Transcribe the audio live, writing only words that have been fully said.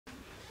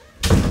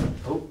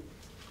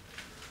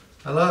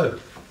Hello.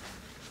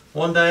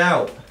 One day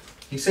out.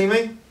 You see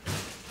me?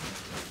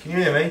 Can you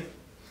hear me?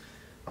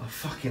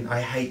 I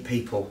hate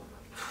people.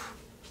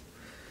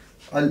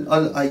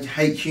 I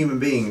hate human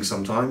beings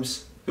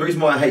sometimes. The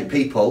reason why I hate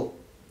people,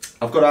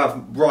 I've got to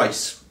have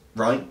rice,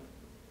 right?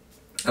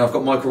 And I've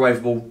got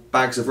microwavable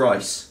bags of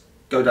rice.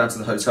 Go down to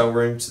the hotel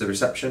room, to the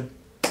reception.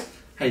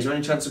 Hey, is there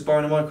any chance of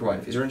borrowing a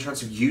microwave? Is there any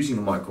chance of using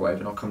the microwave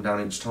and I'll come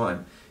down each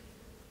time?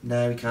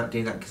 No, we can't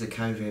do that because of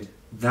COVID.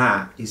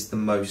 That is the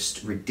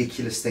most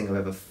ridiculous thing I've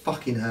ever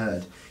fucking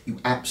heard. You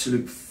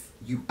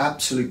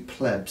absolute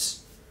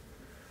plebs.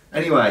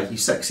 Anyway, you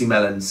sexy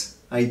melons.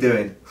 How you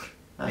doing?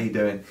 How you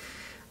doing?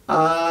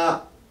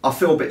 I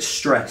feel a bit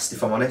stressed,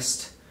 if I'm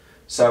honest.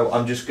 So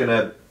I'm just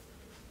gonna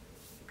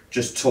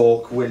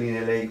talk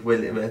willy-nilly.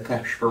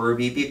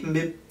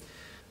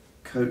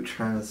 Coach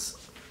has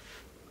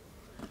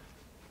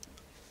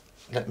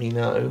let me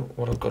know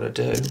what I've got to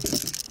do,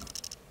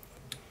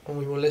 and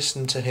we will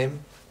listen to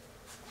him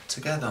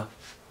together,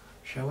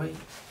 shall we?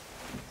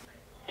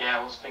 Yeah,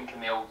 I was thinking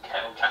the old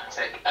kettle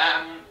tactic.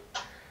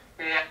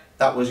 Yeah.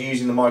 That was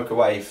using the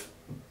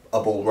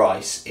microwave-able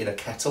rice in a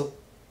kettle.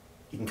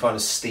 You can kind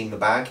of steam the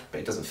bag, but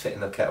it doesn't fit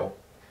in the kettle.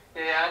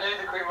 Yeah, I know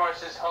the green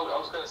rice is, I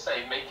was going to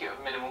say, make it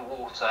with minimal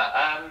water.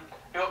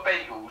 You got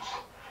bagels.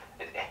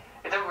 It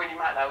doesn't really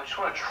matter, we just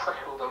want to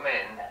trickle them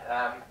in.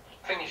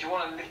 Thing is, you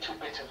want a little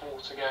bit of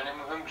water going in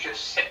with them,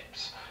 just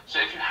sips. So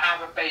if you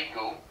have a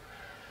bagel,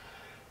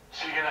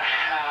 so you're going to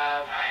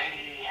have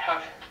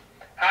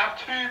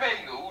two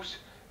bagels,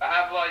 but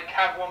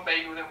have one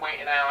bagel, then wait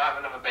an hour, have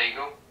another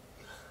bagel,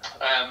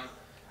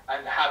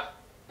 and have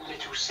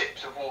little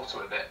sips of water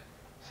with it.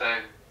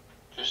 So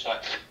just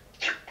like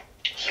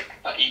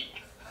eat.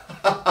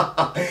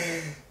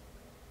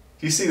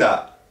 Do you see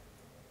that?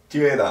 Do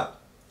you hear that?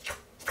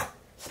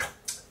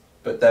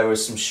 But there were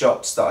some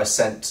shots that I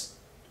sent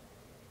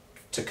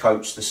to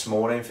coach this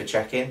morning for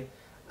check-in,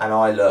 and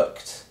I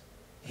looked.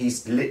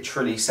 He's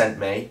literally sent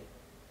me,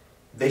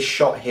 this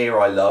shot here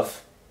I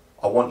love.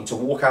 I want you to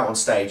walk out on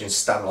stage and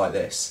stand like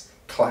this.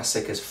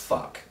 Classic as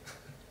fuck.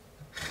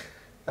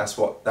 That's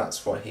what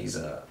he's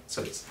so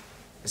it's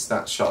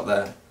that shot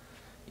there.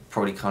 You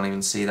probably can't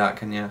even see that,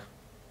 can you?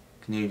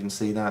 Can you even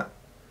see that?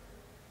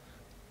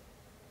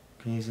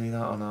 Can you see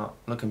that or not?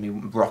 Look at me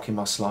rocking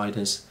my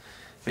sliders.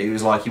 But he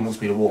was like, he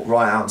wants me to walk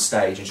right out on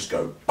stage and just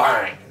go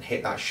bang and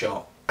hit that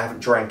shot. I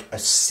haven't drank a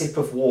sip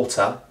of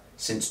water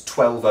since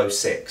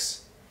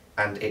 12:06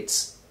 and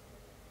it's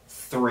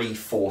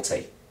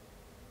 3:40.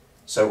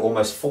 So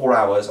almost 4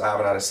 hours I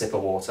haven't had a sip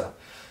of water.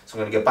 So I'm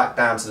going to go back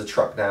down to the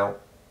truck now,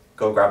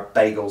 go and grab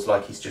bagels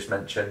like he's just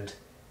mentioned,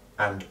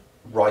 and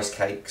rice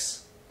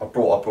cakes. I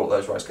brought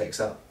those rice cakes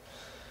up,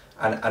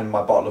 and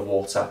my bottle of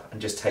water,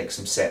 and just take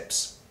some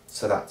sips.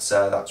 So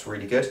that's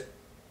really good.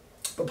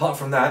 But apart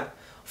from that,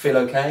 I feel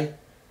okay.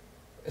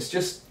 It's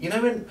just, you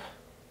know,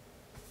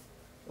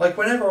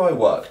 whenever I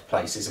worked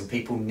places and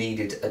people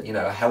needed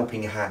a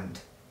helping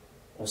hand,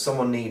 or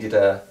someone needed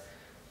a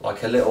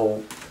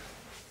little,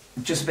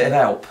 just a bit of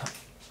help,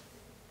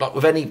 like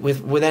with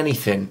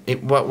anything,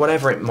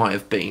 whatever it might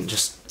have been,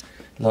 just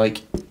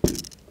like,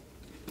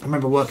 I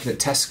remember working at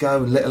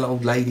Tesco and little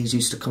old ladies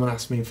used to come and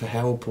ask me for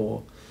help,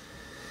 or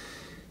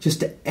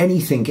just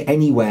anything,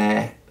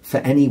 anywhere, for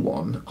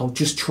anyone. I'll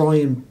just try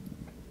and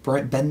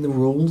bend the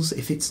rules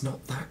if it's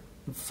not that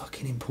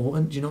fucking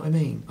important, do you know what I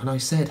mean? And I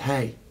said,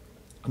 hey,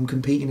 I'm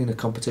competing in a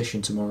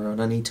competition tomorrow and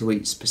I need to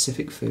eat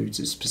specific foods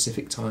at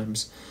specific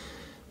times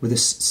with a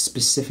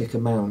specific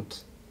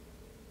amount.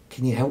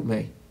 Can you help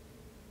me?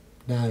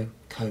 No,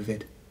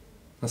 COVID.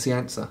 That's the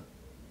answer.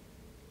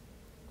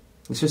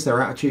 It's just their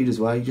attitude as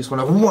well. You just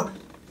want to, what?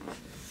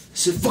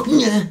 So fucking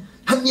yeah.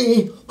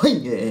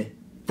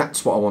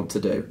 That's what I want to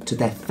do to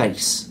their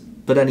face.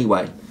 But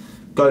anyway,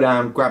 go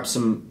down, grab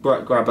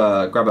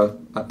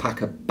a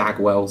pack of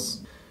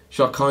Bagwells.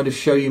 Shall I kind of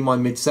show you my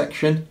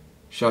midsection?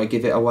 Shall I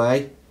give it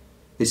away?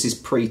 This is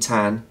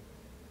pre-tan,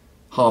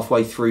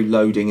 halfway through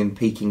loading and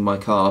peaking my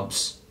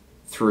carbs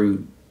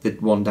through the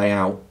one day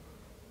out.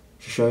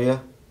 Shall I show you?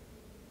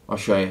 I'll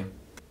show you.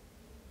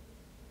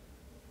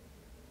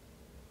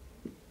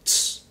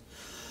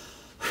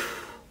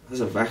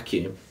 There's a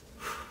vacuum.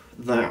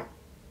 That.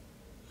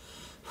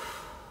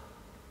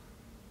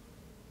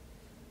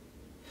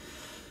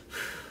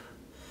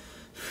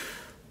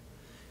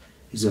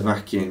 Is a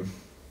vacuum.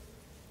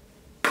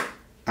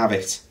 Have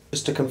it.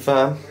 Just to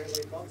confirm,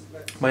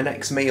 my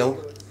next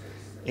meal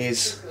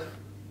is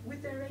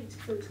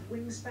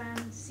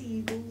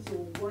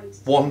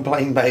one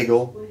plain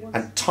bagel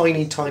and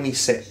tiny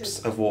sips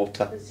of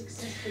water.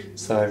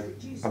 So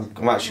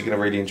I'm actually going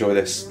to really enjoy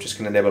this. I'm just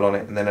going to nibble on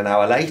it, and then an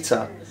hour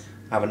later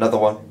have another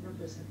one,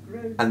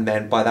 and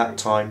then by that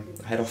time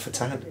I head off for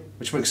tan,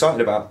 which I'm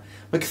excited about.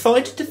 I'm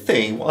excited to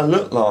see what I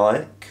look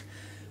like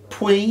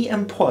pre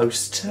and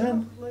post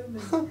tan.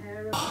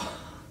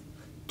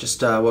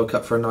 Just woke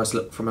up from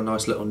a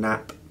nice little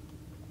nap.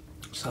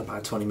 Just had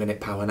about a 20-minute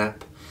power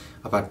nap.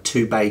 I've had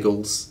 2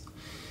 bagels,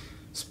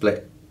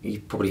 split. You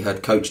probably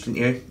heard Coach, didn't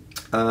you?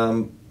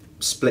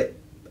 Split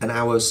an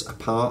hour's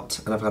apart,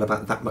 and I've had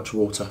about that much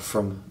water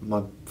from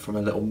a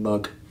little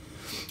mug.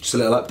 Just a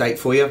little update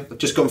for you. I've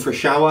just gone for a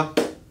shower.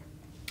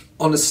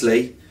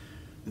 Honestly,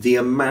 the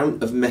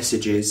amount of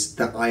messages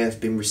that I have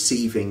been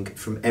receiving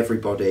from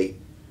everybody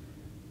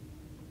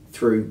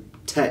through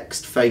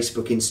text,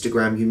 Facebook,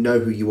 Instagram, you know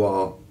who you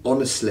are.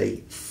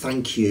 Honestly,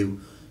 thank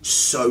you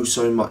so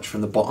much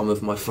from the bottom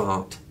of my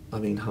heart.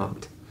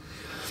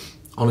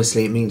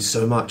 Honestly, it means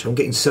so much. I'm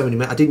getting so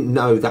many. I didn't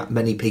know that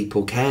many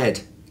people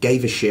cared,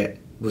 gave a shit,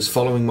 was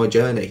following my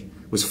journey,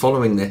 was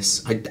following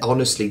this. I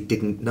honestly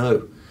didn't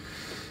know,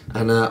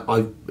 and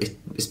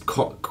it's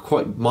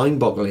quite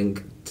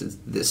mind-boggling.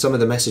 Some of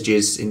the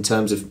messages in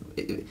terms of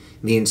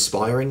me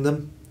inspiring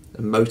them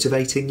and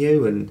motivating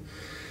you, and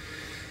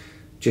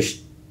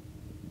just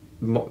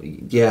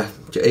yeah,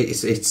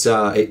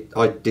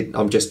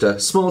 I'm just a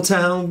small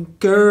town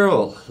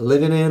girl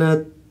living in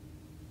a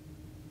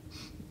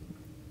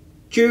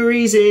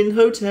Jury's in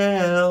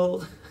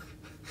hotel.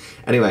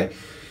 Anyway,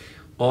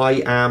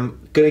 I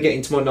am gonna get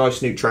into my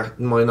nice new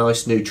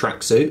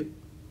tracksuit.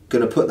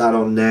 Gonna put that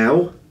on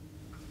now.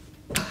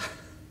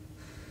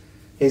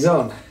 It's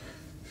on.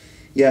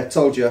 Yeah,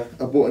 told you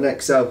I bought an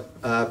XL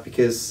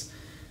because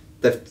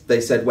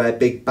they said wear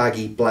big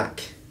baggy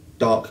black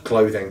dark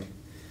clothing,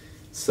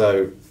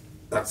 so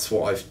that's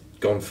what I've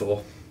gone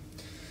for.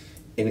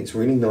 And it's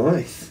really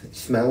nice. It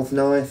smells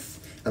nice,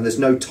 and there's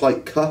no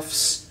tight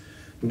cuffs.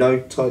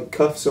 No tight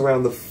cuffs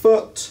around the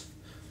foot,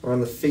 around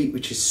the feet,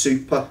 which is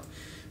super,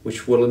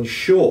 which will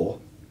ensure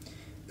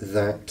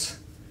that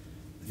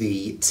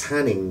the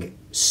tanning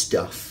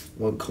stuff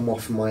won't come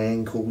off my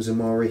ankles and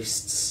my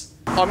wrists.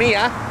 I'm here.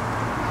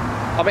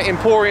 I'm at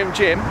Emporium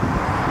Gym. You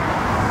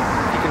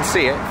can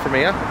see it from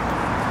here.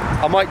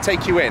 I might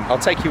take you in. I'll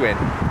take you in.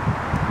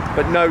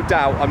 But no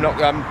doubt,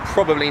 I'm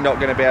probably not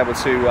going to be able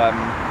to.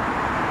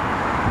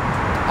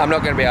 I'm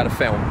not going to be able to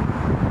film.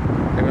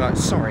 They were like,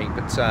 sorry,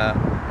 but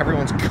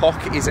everyone's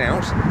cock is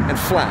out and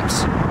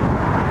flaps.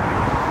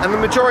 And the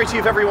majority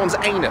of everyone's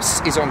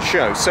anus is on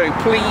show. So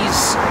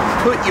please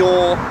put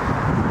your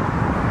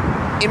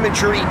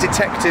imagery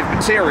detective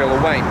material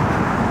away.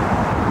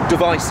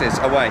 Devices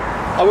away.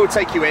 I will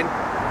take you in,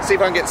 see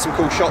if I can get some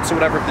cool shots or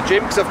whatever of the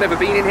gym, because I've never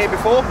been in here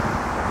before.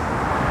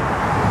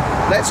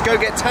 Let's go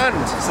get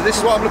tanned. So this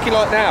is what I'm looking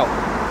like now.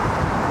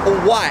 All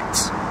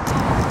white.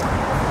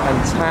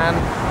 And tan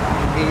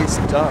is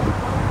done.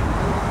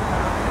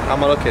 How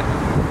am I looking?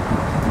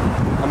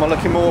 Am I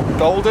looking more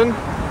golden?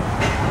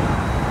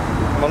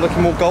 Am I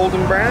looking more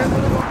golden brown?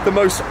 The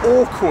most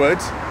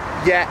awkward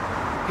yet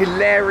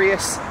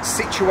hilarious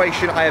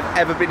situation I have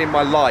ever been in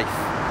my life.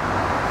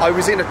 I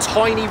was in a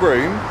tiny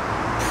room,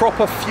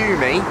 proper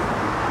fumey,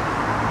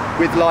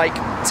 with like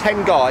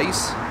 10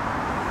 guys,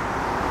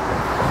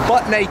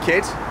 butt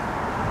naked,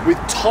 with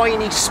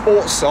tiny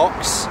sports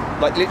socks,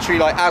 like literally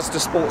like Asda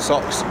sports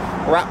socks,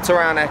 wrapped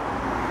around their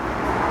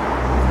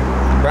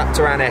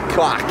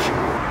clack.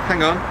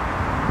 Hang on.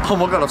 Oh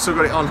my god, I've still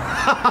got it on.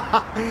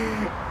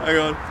 Hang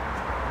on.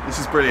 This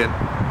is brilliant.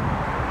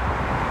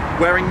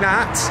 Wearing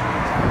that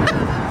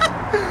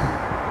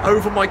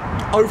over my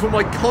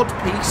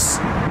codpiece,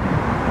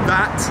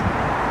 that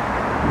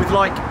with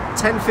like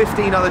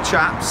 10-15 other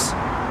chaps,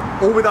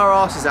 all with our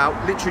asses out,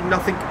 literally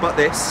nothing but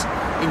this,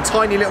 in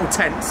tiny little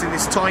tents in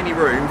this tiny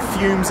room,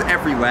 fumes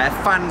everywhere,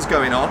 fans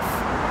going off.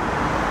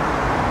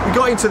 We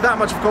got into that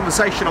much of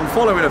conversation. I'm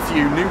following a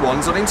few new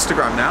ones on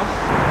Instagram now.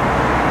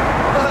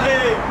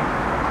 Hey.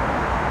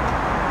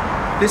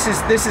 This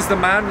is the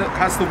man that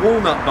has the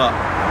walnut butt.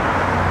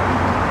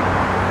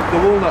 The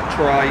walnut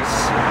tries.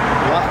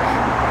 Black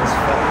as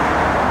fuck.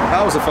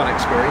 That was a fun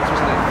experience,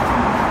 wasn't it?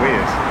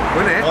 Weird.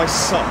 Wasn't it? I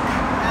suck.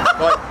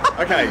 Like,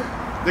 okay.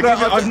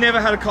 I've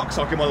never had a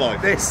cocksock in my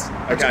life.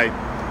 Okay.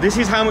 This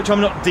is how much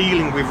I'm not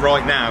dealing with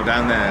right now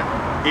down there.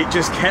 It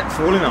just kept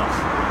falling off.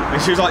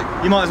 And she was like,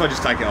 you might as well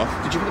just take it off.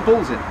 Did you put the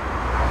balls in?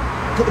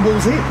 Put the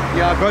balls in?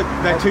 Yeah,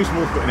 they're too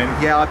small for putting in.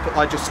 Yeah,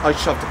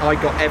 I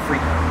got every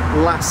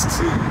last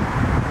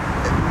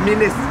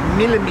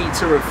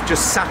millimetre of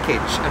just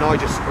sackage, and I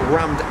just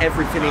rammed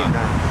everything in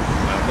there.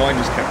 Mine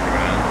just kept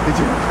coming out. Did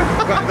you?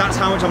 That's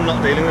how much I'm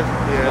not dealing with.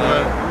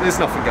 Yeah, there's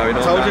nothing going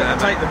on. I told you to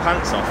take the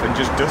pants off and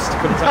just dust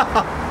couldn't take.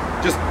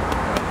 Just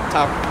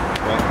towel.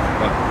 Right.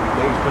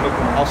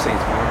 I'll see you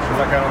tomorrow. Should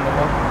that go on the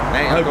one?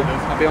 Mate, I'll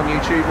be on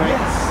YouTube, mate.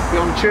 Yes. Be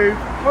on YouTube.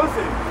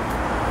 Perfect.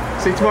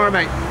 See you tomorrow,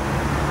 mate.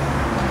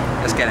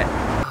 Let's get it.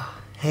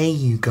 Hey,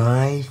 you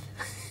guys.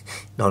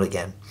 Not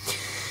again.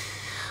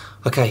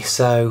 Okay,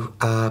 so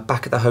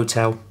back at the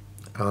hotel.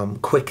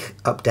 Quick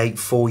update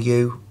for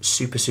you.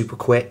 Super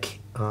quick.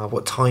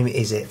 What time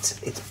is it?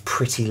 It's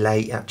pretty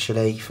late,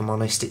 actually, if I'm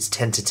honest. It's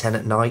 10 to 10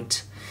 at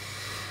night.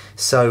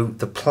 So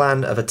the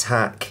plan of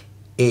attack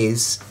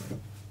is...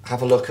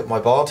 have a look at my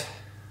bod.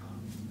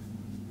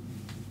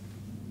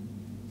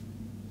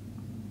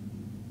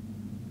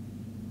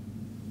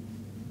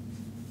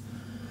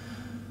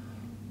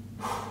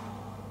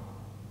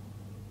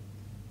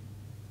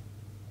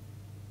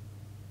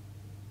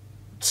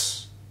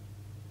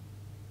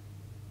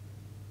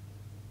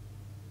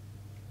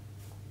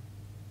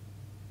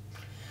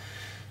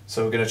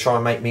 So we're going to try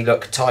and make me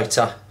look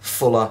tighter,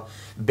 fuller,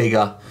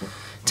 bigger.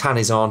 Tan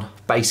is on,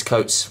 base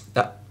coat's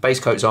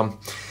on.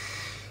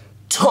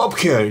 Top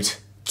coat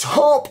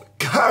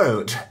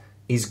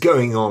is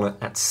going on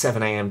at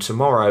 7 AM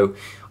tomorrow.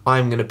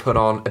 I'm going to put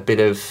on a bit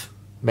of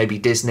maybe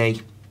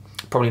Disney.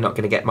 Probably not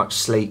going to get much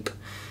sleep,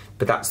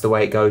 but that's the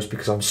way it goes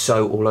because I'm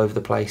so all over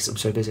the place. I'm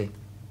so busy.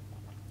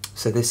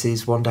 So this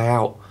is one day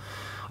out.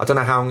 I don't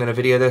know how I'm going to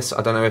video this.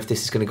 I don't know if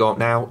this is going to go up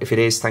now. If it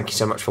is, thank you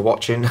so much for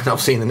watching. And I'll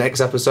see you in the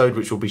next episode,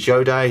 which will be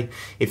show day.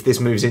 If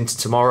this moves into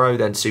tomorrow,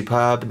 then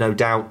superb, no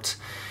doubt.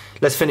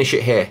 Let's finish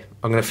it here.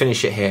 I'm going to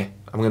finish it here.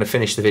 I'm going to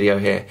finish the video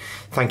here.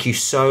 Thank you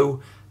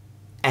so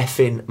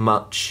effing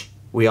much.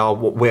 We are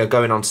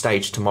going on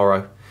stage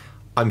tomorrow.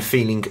 I'm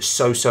feeling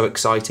so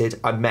excited.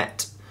 I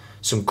met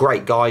some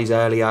great guys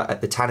earlier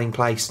at the tanning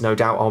place. No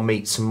doubt I'll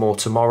meet some more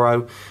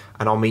tomorrow.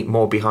 And I'll meet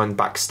more behind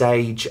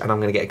backstage, and I'm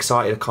going to get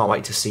excited. I can't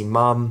wait to see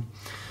Mum.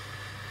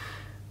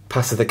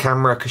 Pass her the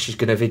camera because she's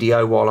going to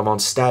video while I'm on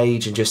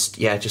stage, and just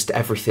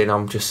everything.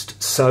 I'm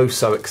just so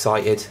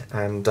excited,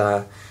 and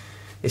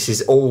this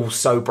is all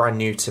so brand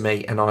new to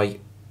me, and I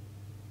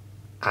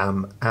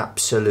am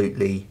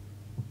absolutely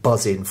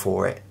buzzing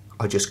for it.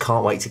 I just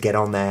can't wait to get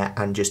on there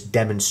and just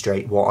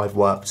demonstrate what I've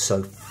worked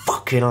so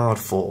fucking hard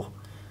for.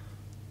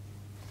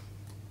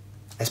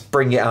 Let's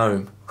bring it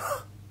home.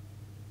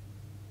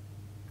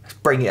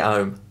 Bring it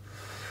home.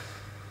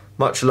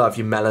 Much love,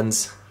 you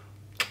melons.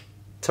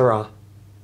 Ta-ra.